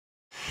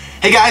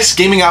Hey guys,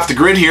 Gaming Off the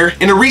Grid here.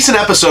 In a recent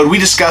episode, we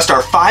discussed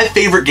our 5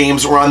 favorite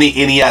games that were on the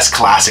NES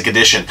Classic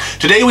Edition.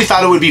 Today we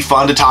thought it would be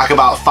fun to talk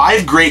about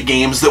 5 great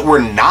games that were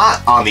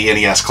not on the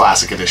NES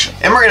Classic Edition.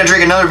 And we're going to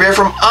drink another beer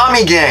from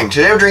Ommegang.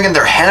 Today we're drinking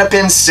their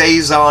Hennepin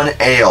Saison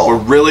Ale. We're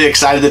really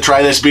excited to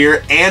try this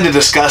beer and to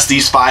discuss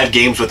these 5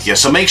 games with you.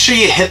 So make sure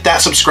you hit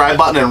that subscribe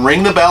button and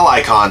ring the bell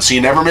icon so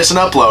you never miss an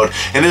upload.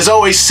 And as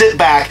always, sit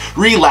back,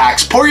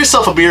 relax, pour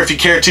yourself a beer if you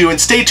care to, and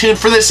stay tuned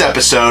for this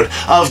episode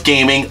of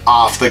Gaming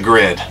Off the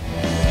Grid.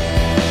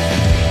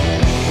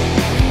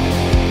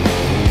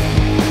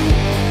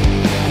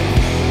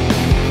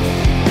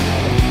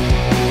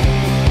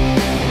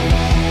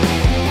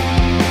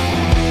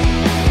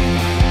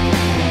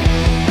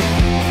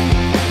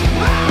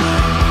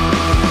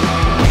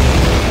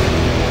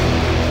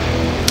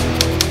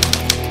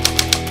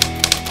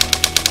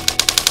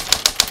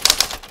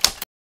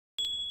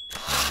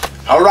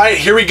 Alright,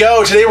 here we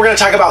go. Today we're going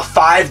to talk about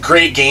 5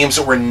 great games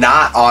that were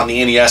not on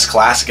the NES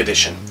Classic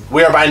Edition.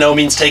 We are by no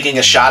means taking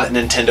a shot at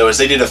Nintendo, as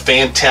they did a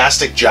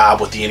fantastic job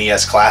with the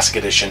NES Classic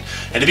Edition.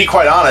 And to be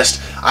quite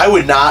honest, I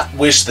would not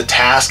wish the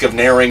task of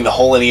narrowing the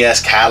whole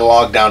NES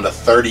catalog down to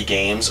 30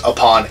 games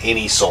upon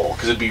any soul,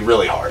 because it'd be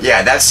really hard.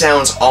 Yeah, that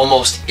sounds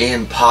almost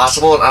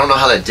impossible, and I don't know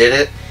how they did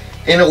it.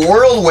 In a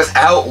world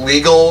without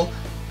legal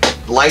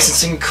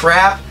licensing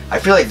crap, I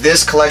feel like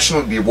this collection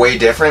would be way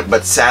different,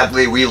 but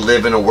sadly we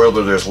live in a world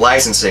where there's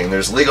licensing,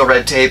 there's legal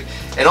red tape,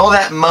 and all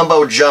that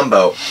mumbo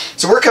jumbo.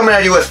 So we're coming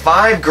at you with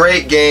 5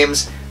 great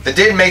games that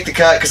didn't make the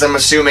cut, because I'm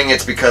assuming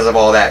it's because of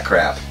all that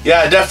crap.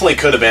 Yeah, it definitely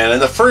could have been.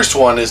 And the first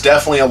one is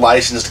definitely a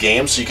licensed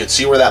game, so you could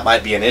see where that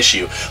might be an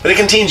issue. But it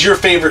contains your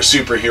favorite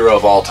superhero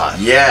of all time.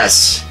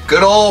 Yes,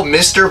 good old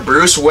Mr.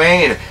 Bruce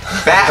Wayne,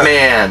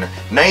 Batman,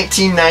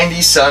 1990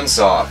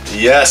 Sunsoft.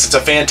 Yes, it's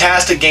a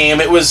fantastic game.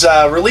 It was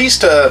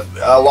released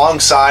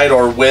alongside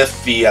or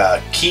with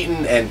the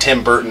Keaton and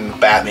Tim Burton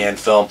Batman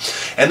film,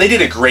 and they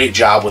did a great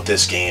job with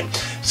this game.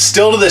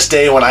 Still to this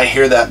day, when I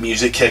hear that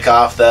music kick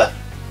off, the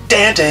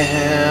down,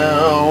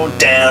 down,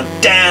 down,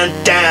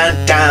 down,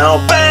 down,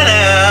 down,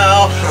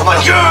 down. I'm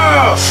like,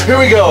 yeah! Here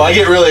we go. I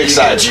get really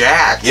excited.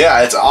 Jacked.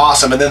 Yeah, it's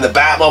awesome. And then the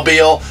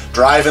Batmobile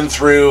driving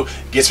through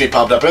gets me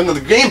pumped up. And the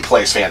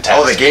gameplay's fantastic.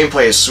 Oh, the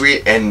gameplay is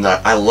sweet, and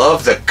I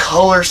love the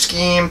color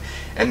scheme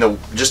and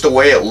just the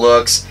way it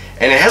looks.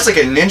 And it has like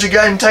a Ninja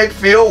Gaiden type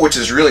feel, which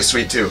is really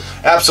sweet too.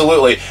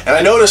 Absolutely. And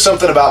I noticed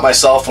something about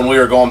myself when we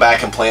were going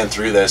back and playing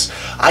through this.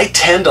 I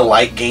tend to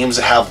like games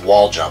that have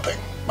wall jumping.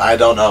 I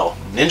don't know.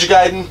 Ninja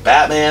Gaiden,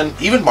 Batman,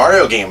 even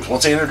Mario games,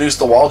 once they introduced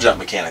the wall jump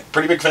mechanic.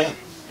 Pretty big fan.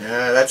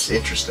 Yeah, that's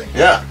interesting.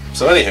 Yeah.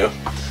 So anywho.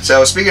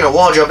 So speaking of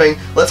wall jumping,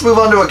 let's move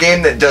on to a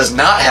game that does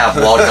not have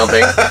wall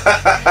jumping.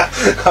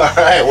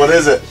 Alright, what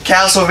is it?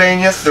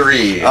 Castlevania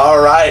 3.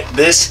 Alright,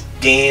 this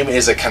game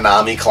is a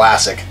Konami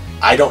classic.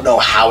 I don't know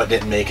how it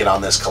didn't make it on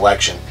this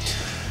collection.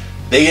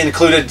 They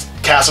included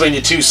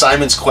Castlevania 2,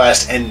 Simon's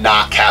Quest, and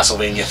not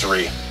Castlevania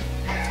 3.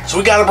 So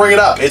we gotta bring it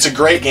up. It's a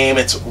great game.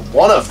 It's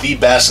one of the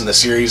best in the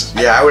series.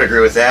 Yeah, I would agree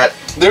with that.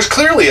 There's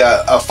clearly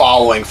a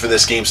following for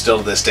this game still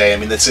to this day. I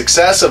mean, the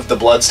success of the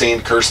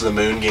Bloodstained Curse of the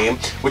Moon game,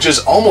 which is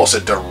almost a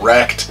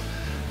direct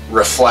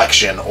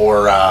reflection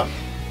or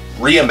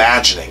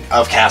reimagining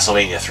of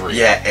Castlevania 3.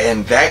 Yeah,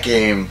 and that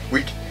game,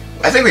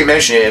 I think we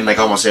mentioned it in like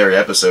almost every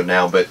episode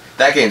now, but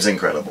that game's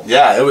incredible.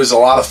 Yeah, it was a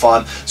lot of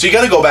fun. So you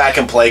got to go back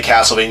and play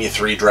Castlevania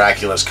 3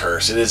 Dracula's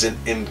Curse. It is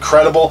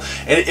incredible.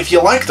 And if you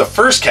like the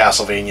first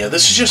Castlevania,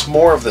 this is just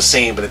more of the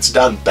same, but it's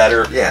done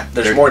better. Yeah.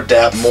 There's more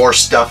depth. More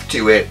stuff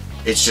to it.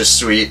 It's just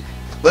sweet.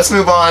 Let's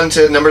move on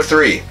to number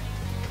 3.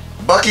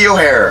 Bucky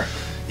O'Hare.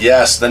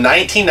 Yes, the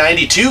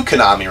 1992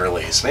 Konami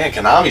release. Man,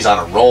 Konami's on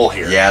a roll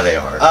here. Yeah, they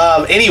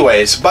are.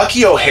 Anyways,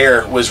 Bucky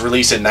O'Hare was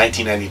released in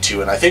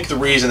 1992, and I think the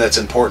reason that's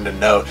important to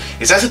note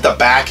is that's at the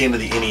back end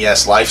of the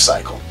NES life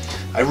cycle.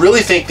 I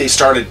really think they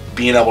started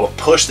being able to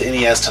push the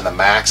NES to the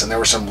max, and there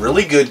were some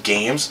really good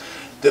games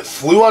that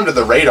flew under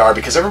the radar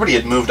because everybody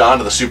had moved on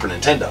to the Super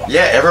Nintendo.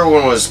 Yeah,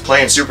 everyone was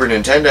playing Super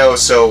Nintendo,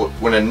 so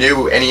when a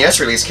new NES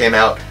release came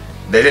out,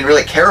 they didn't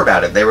really care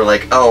about it. They were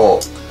like,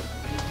 oh,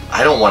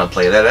 I don't want to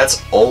play that.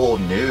 That's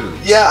old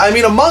news. Yeah, I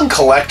mean, among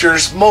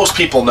collectors, most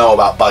people know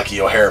about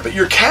Bucky O'Hare, but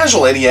your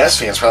casual NES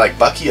fans are like,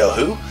 Bucky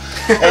O'Who?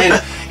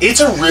 And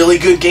it's a really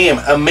good game.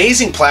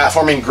 Amazing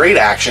platforming, great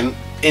action.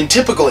 In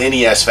typical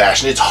NES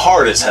fashion, it's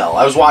hard as hell.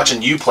 I was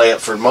watching you play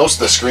it for most of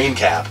the screen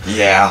cap.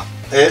 Yeah.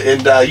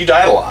 And you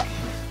died a lot.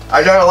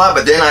 I died a lot,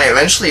 but then I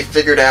eventually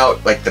figured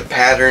out like the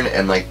pattern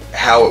and like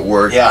how it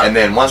worked. Yeah. And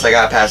then once I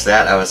got past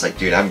that, I was like,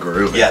 dude, I'm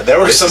grooving. Yeah, there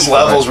were some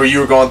levels where you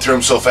were going through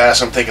them so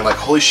fast, I'm thinking like,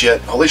 holy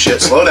shit,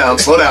 slow down,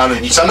 slow down,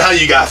 and somehow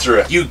you got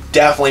through it. You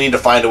definitely need to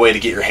find a way to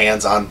get your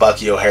hands on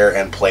Bucky O'Hare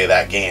and play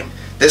that game.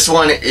 This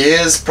one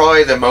is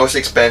probably the most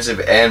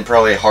expensive and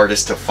probably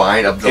hardest to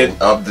find of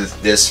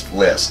this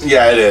list.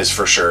 Yeah, it is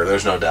for sure.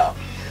 There's no doubt.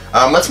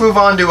 Let's move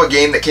on to a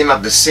game that came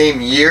out the same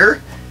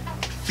year.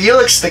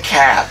 Felix the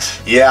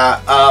Cat.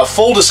 Yeah,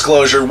 full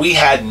disclosure, we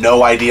had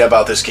no idea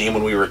about this game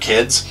when we were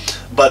kids,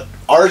 but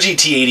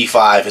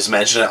RGT85 has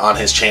mentioned it on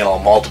his channel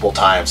multiple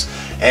times,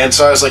 And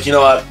so I was like, you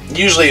know what?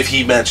 Usually if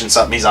he mentions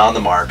something, he's on the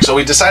mark. So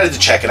we decided to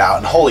check it out,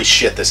 and holy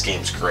shit, this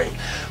game's great.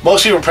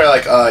 Most people are probably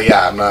like, oh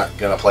yeah, I'm not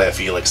going to play a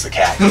Felix the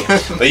Cat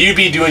game. But you'd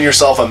be doing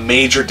yourself a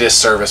major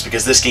disservice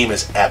because this game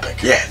is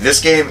epic. Yeah,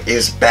 this game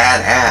is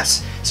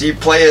badass. So you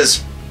play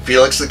as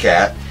Felix the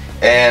Cat,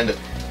 and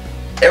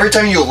every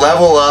time you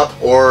level up,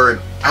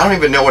 or I don't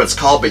even know what it's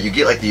called, but you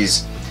get like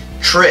these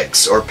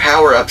tricks or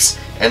power-ups,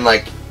 and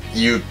like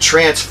you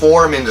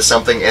transform into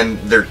something, and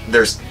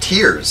there's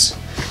tiers.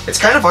 It's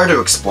kind of hard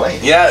to explain.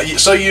 Yeah,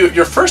 so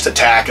your first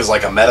attack is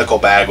like a medical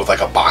bag with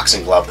like a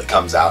boxing glove that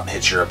comes out and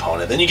hits your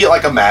opponent. Then you get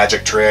like a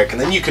magic trick, and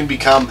then you can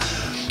become,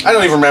 I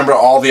don't even remember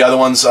all the other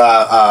ones,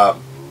 a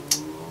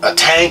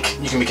tank.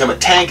 You can become a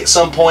tank at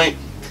some point.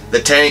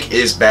 The tank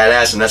is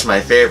badass, and that's my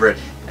favorite.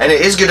 And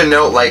it is good to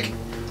note, like,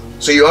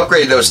 so you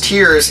upgrade those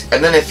tiers,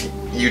 and then if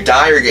you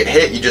die or get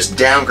hit, you just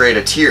downgrade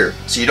a tier,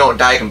 so you don't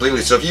die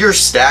completely. So if you're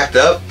stacked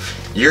up,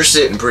 you're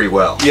sitting pretty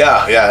well.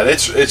 Yeah, and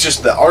it's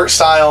just the art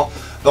style.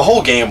 The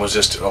whole game was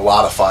just a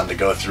lot of fun to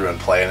go through and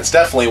play, and it's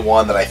definitely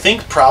one that I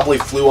think probably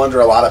flew under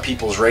a lot of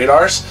people's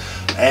radars,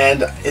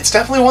 and it's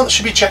definitely one that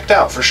should be checked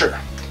out for sure.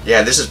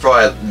 Yeah, this is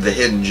probably the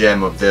hidden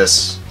gem of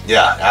this.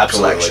 Yeah,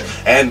 absolutely.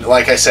 Collection. And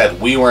like I said,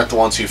 we weren't the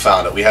ones who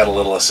found it. We had a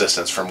little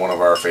assistance from one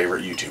of our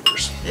favorite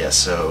YouTubers. Yeah,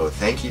 so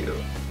thank you.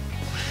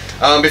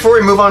 Before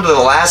we move on to the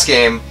last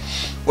game,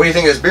 what do you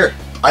think of this beer?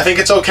 I think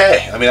it's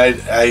okay. I mean,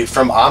 I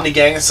from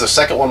Ommegang, it's the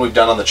second one we've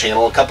done on the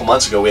channel. A couple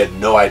months ago, we had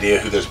no idea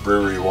who this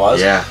brewery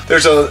was. Yeah.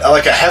 There's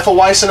like a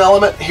Hefeweizen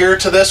element here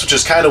to this, which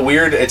is kind of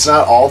weird. It's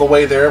not all the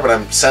way there, but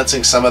I'm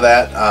sensing some of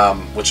that,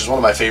 which is one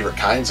of my favorite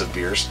kinds of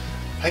beers.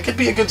 It could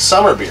be a good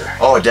summer beer.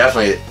 Oh,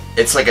 definitely.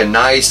 It's like a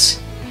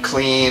nice,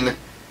 clean,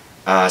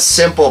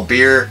 simple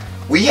beer.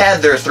 We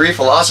had their 3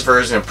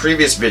 Philosophers in a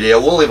previous video.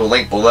 We'll leave a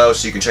link below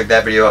so you can check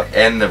that video out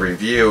and the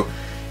review.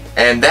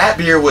 And that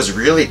beer was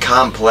really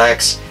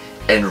complex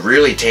and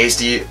really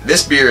tasty.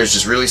 This beer is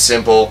just really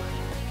simple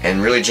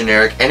and really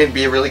generic, and it'd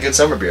be a really good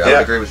summer beer. I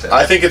would agree with that.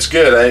 I think it's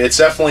good. It's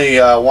definitely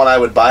one I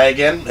would buy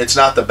again. It's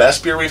not the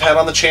best beer we've had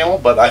on the channel,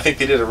 but I think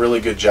they did a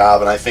really good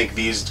job, and I think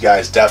these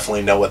guys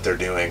definitely know what they're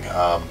doing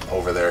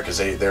over there, because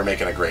they're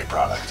making a great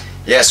product.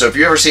 Yeah, so if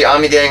you ever see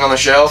Ommegang on the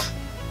shelf,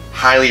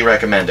 highly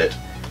recommend it.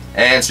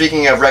 And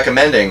speaking of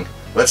recommending,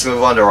 let's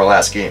move on to our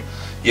last game.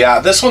 Yeah,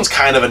 this one's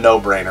kind of a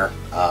no-brainer.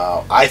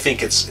 I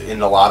think it's,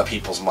 in a lot of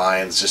people's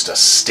minds, just a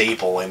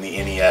staple in the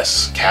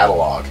NES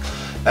catalog.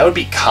 That would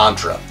be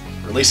Contra,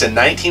 released in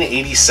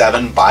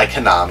 1987 by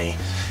Konami.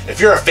 If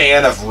you're a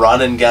fan of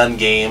run-and-gun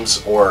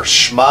games or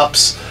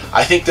shmups,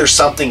 I think there's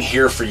something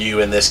here for you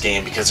in this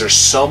game because there's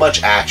so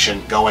much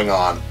action going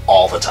on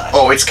all the time.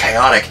 Oh, it's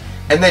chaotic.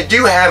 And they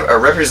do have a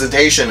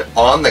representation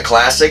on the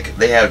Classic.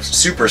 They have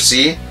Super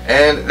C,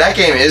 and that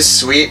game is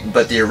sweet,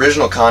 but the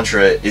original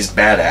Contra is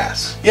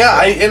badass.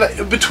 Yeah,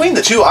 and between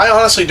the two, I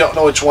honestly don't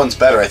know which one's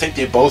better. I think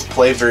they both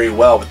play very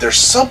well, but there's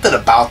something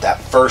about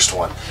that first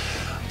one.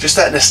 Just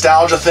that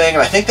nostalgia thing,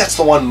 and I think that's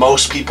the one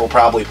most people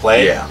probably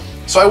play. Yeah.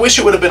 So I wish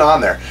it would have been on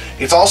there.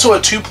 It's also a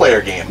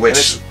 2-player game, and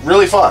it's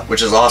really fun.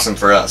 Which is awesome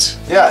for us.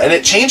 Yeah, and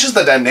it changes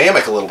the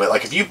dynamic a little bit.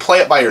 Like if you play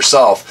it by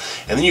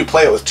yourself, and then you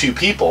play it with 2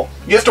 people,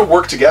 you have to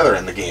work together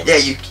in the game. Yeah,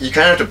 you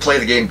kind of have to play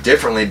the game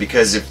differently,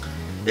 because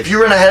if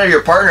you run ahead of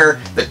your partner,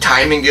 the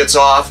timing gets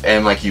off,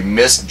 and like you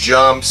miss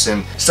jumps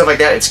and stuff like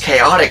that. It's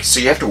chaotic,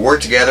 so you have to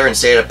work together and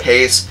stay at a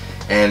pace.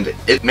 And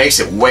it makes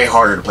it way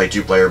harder to play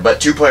 2-player, but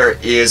 2-player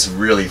is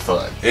really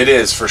fun. It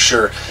is, for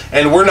sure.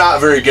 And we're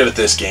not very good at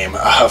this game,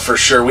 for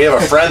sure. We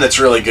have a friend that's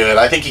really good.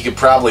 I think he could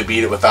probably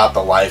beat it without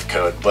the life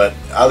code, but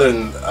other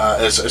than,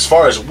 as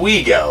far as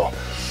we go,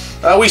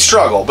 we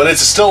struggle, but it's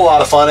still a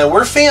lot of fun, and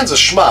we're fans of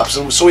shmups,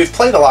 and so we've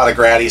played a lot of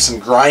Gradius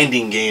and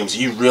grinding games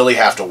you really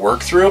have to work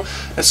through,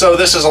 and so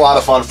this is a lot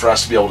of fun for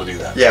us to be able to do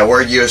that. Yeah,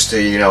 we're used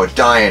to, you know,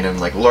 dying and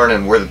like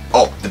learning where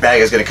the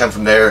bag is going to come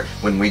from there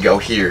when we go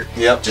here.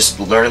 Yep. Just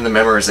learning the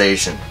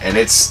memorization, and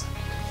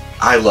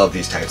I love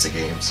these types of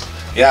games.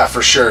 Yeah,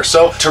 for sure.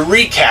 So, to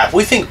recap,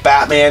 we think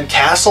Batman,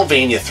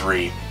 Castlevania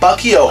 3,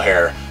 Bucky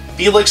O'Hare,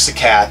 Felix the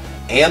Cat,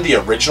 and the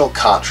original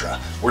Contra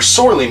were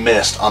sorely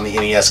missed on the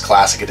NES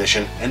Classic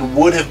Edition and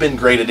would have been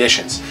great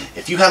additions.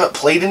 If you haven't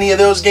played any of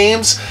those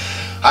games,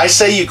 I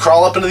say you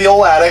crawl up into the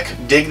old attic,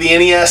 dig the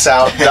NES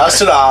out,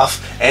 dust it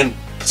off, and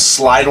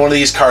slide one of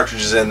these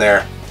cartridges in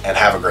there and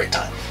have a great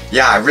time.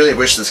 Yeah, I really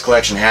wish this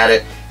collection had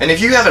it. And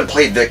if you haven't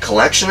played the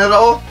collection at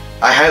all,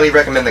 I highly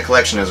recommend the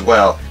collection as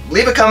well.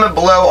 Leave a comment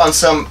below on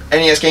some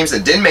NES games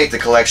that didn't make the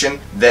collection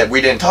that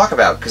we didn't talk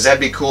about, because that'd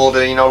be cool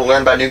to, you know, to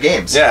learn about new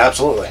games. Yeah,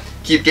 absolutely.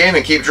 Keep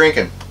gaming, keep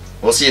drinking.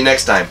 We'll see you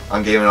next time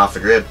on Gaming Off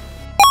the Grid.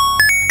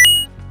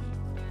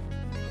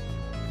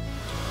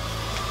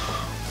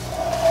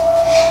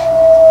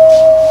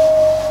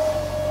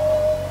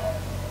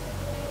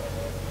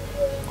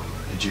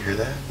 Did you hear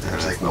that?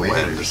 There's like no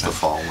wind, just the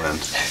fall wind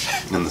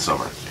in the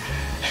summer.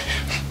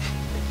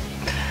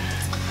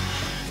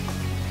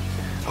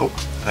 Oh, I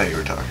thought you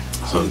were talking.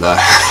 So did I.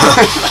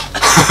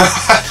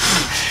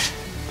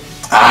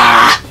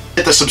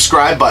 Hit the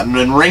subscribe button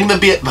and ring the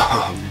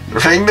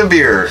Ring the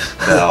beer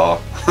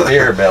bell.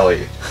 Beer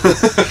belly.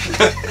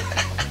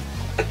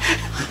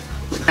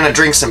 Gonna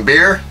drink some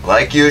beer,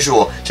 like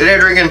usual. Today I'm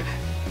drinking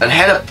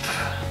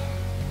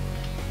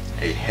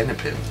a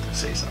Hennepin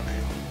Saison.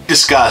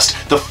 Discussed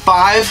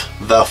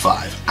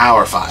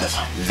our five.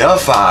 The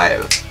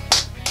 5.